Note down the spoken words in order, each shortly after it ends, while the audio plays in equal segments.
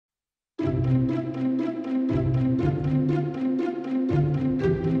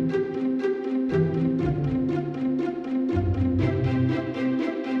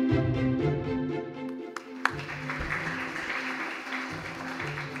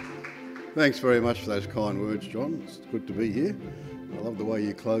Thanks very much for those kind words, John. It's good to be here. I love the way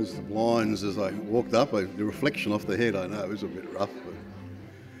you closed the blinds as I walked up. The reflection off the head, I know, is a bit rough.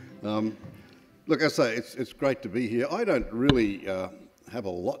 But, look, I say it's great to be here. I don't really have a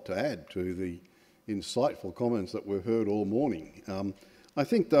lot to add to the insightful comments that we've heard all morning. I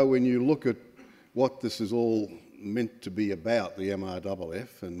think, though, when you look at what this is all meant to be about, the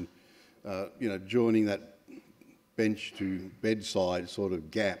MRFF, and joining that bench to bedside sort of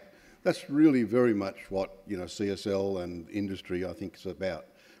gap, that's really very much what CSL and industry, I think, is about.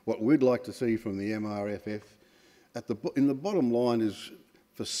 What we'd like to see from the MRFF in the bottom line is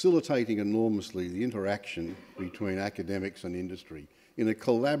facilitating enormously the interaction between academics and industry in a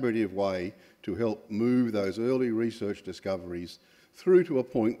collaborative way to help move those early research discoveries through to a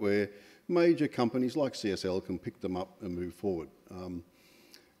point where major companies like CSL can pick them up and move forward.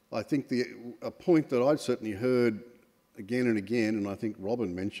 I think a point that I'd certainly heard again and again, and I think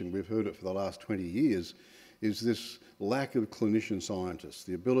Robin mentioned, we've heard it for the last 20 years, is this lack of clinician scientists,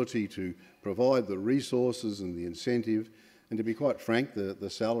 the ability to provide the resources and the incentive, and to be quite frank, the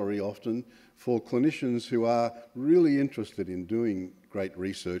salary often for clinicians who are really interested in doing great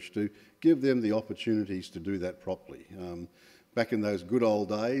research, to give them the opportunities to do that properly. Back in those good old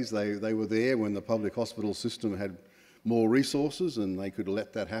days, they were there when the public hospital system had more resources and they could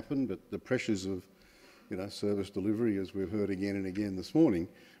let that happen, but the pressures of service delivery, as we've heard again and again this morning,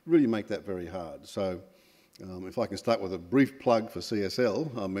 really make that very hard. So if I can start with a brief plug for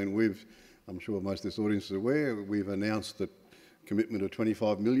CSL, I mean, I'm sure most of this audience is aware, we've announced a commitment of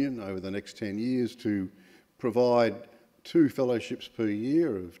 25 million over the next 10 years to provide 2 fellowships per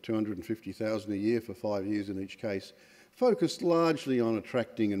year of 250,000 a year for 5 years in each case, focused largely on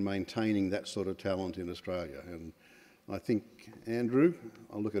attracting and maintaining that sort of talent in Australia. And I think Andrew,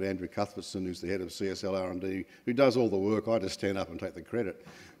 I'll look at Andrew Cuthbertson, who's the head of CSL R&D, who does all the work. I just stand up and take the credit.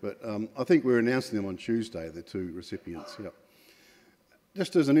 But I think we're announcing them on Tuesday, the 2 recipients. Yep.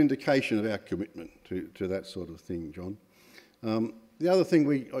 Just as an indication of our commitment to that sort of thing, John. The other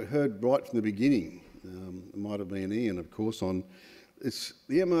thing I heard right from the beginning, it might have been Ian, of course, on it's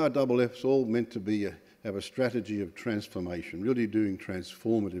the MRFF's all meant to have a strategy of transformation, really doing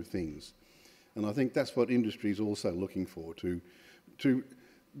transformative things. And I think that's what industry is also looking for, to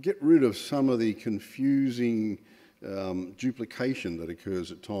get rid of some of the confusing duplication that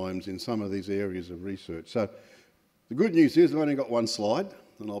occurs at times in some of these areas of research. So the good news is I've only got one slide,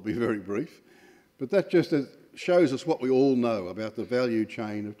 and I'll be very brief, but that just shows us what we all know about the value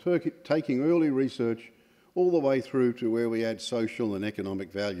chain of taking early research all the way through to where we add social and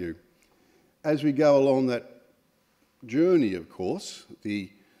economic value. As we go along that journey, of course,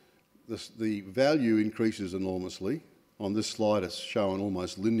 the value increases enormously. On this slide it's shown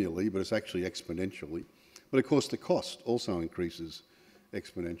almost linearly, but it's actually exponentially. But of course the cost also increases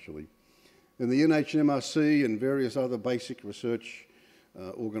exponentially. And the NHMRC and various other basic research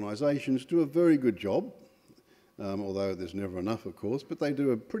organisations do a very good job, although there's never enough, of course, but they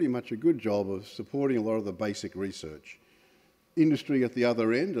do pretty much a good job of supporting a lot of the basic research. Industry at the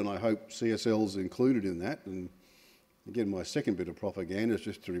other end, and I hope CSL's included in that, and again, my second bit of propaganda is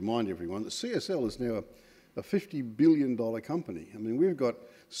just to remind everyone that CSL is now a $50 billion company. I mean, we've got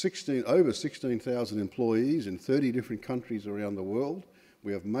over 16,000 employees in 30 different countries around the world.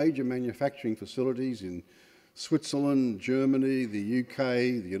 We have major manufacturing facilities in Switzerland, Germany, the UK,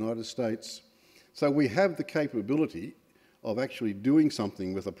 the United States. So we have the capability of actually doing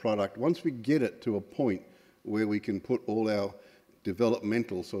something with a product once we get it to a point where we can put all our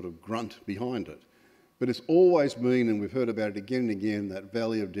developmental sort of grunt behind it. But it's always been, and we've heard about it again and again, that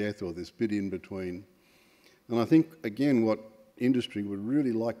valley of death or this bit in between. And I think, again, what industry would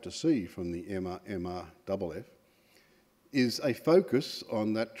really like to see from the MRFF is a focus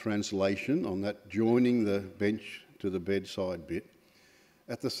on that translation, on that joining the bench to the bedside bit,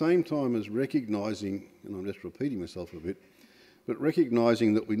 at the same time as recognising, and I'm just repeating myself a bit, but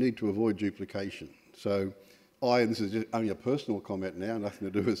recognising that we need to avoid duplication. So and this is just only a personal comment now,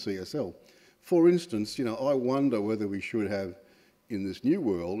 nothing to do with CSL, for instance, I wonder whether we should have, in this new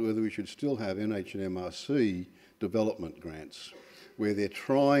world, whether we should still have NHMRC development grants, where they're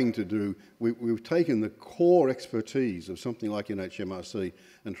trying to do, we've taken the core expertise of something like NHMRC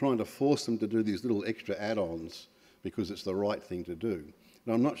and trying to force them to do these little extra add-ons because it's the right thing to do.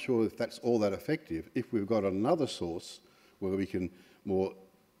 And I'm not sure if that's all that effective if we've got another source where we can more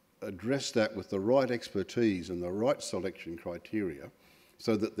address that with the right expertise and the right selection criteria,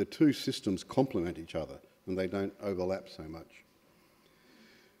 so that the 2 systems complement each other and they don't overlap so much.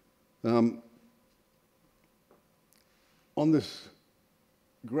 On this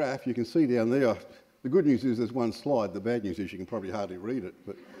graph, you can see down there, The good news is there's one slide. The bad news is you can probably hardly read it.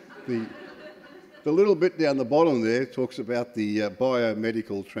 But the little bit down the bottom there talks about the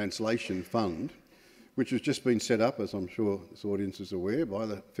Biomedical Translation Fund, which has just been set up, as I'm sure this audience is aware, by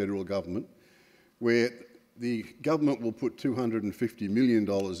the federal government, where the government will put $250 million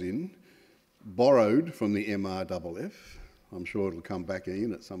in, borrowed from the MRFF. I'm sure it'll come back,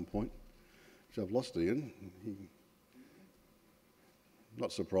 Ian, at some point. Which I've lost Ian.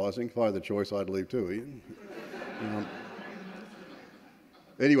 Not surprising. If I had the choice, I'd leave too, Ian.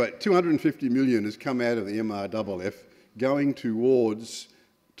 Anyway, $250 million has come out of the MRFF, going towards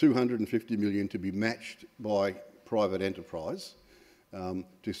 $250 million to be matched by private enterprise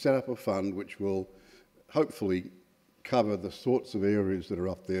to set up a fund which will hopefully cover the sorts of areas that are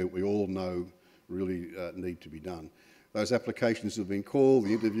up there we all know really need to be done. Those applications have been called,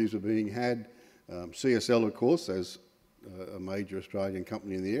 the interviews are being had. CSL, of course, as a major Australian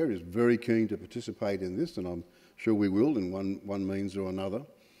company in the area, is very keen to participate in this, and I'm sure we will in one means or another.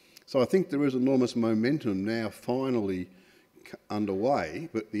 So I think there is enormous momentum now finally underway,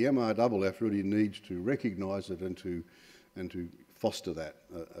 but the MRFF really needs to recognise it and to foster that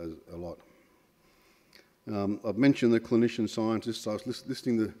a lot. I've mentioned the clinician scientists. I was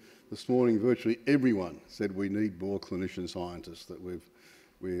listening this morning, virtually everyone said we need more clinician scientists, that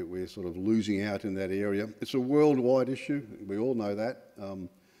we're sort of losing out in that area. It's a worldwide issue, we all know that.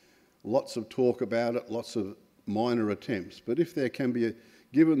 Lots of talk about it, lots of minor attempts, but if there can be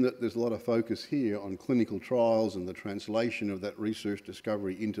given that there's a lot of focus here on clinical trials and the translation of that research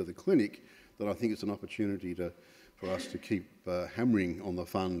discovery into the clinic, then I think it's an opportunity for us to keep hammering on the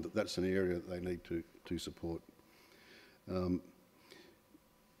fund. That's an area that they need to support.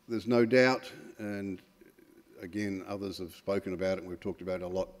 There's no doubt, and again, others have spoken about it and we've talked about it a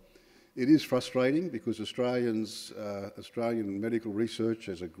lot. It is frustrating because Australian medical research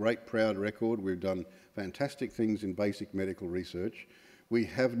has a great proud record. We've done fantastic things in basic medical research. We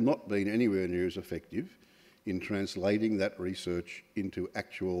have not been anywhere near as effective in translating that research into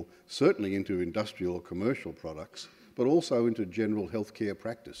actual, certainly into industrial or commercial products, but also into general healthcare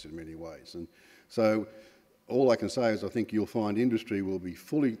practice in many ways. And so all I can say is I think you'll find industry will be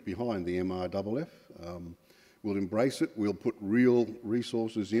fully behind the MRFF. We'll embrace it. We'll put real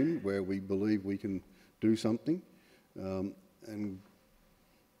resources in where we believe we can do something. And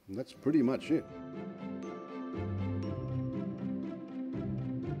that's pretty much it.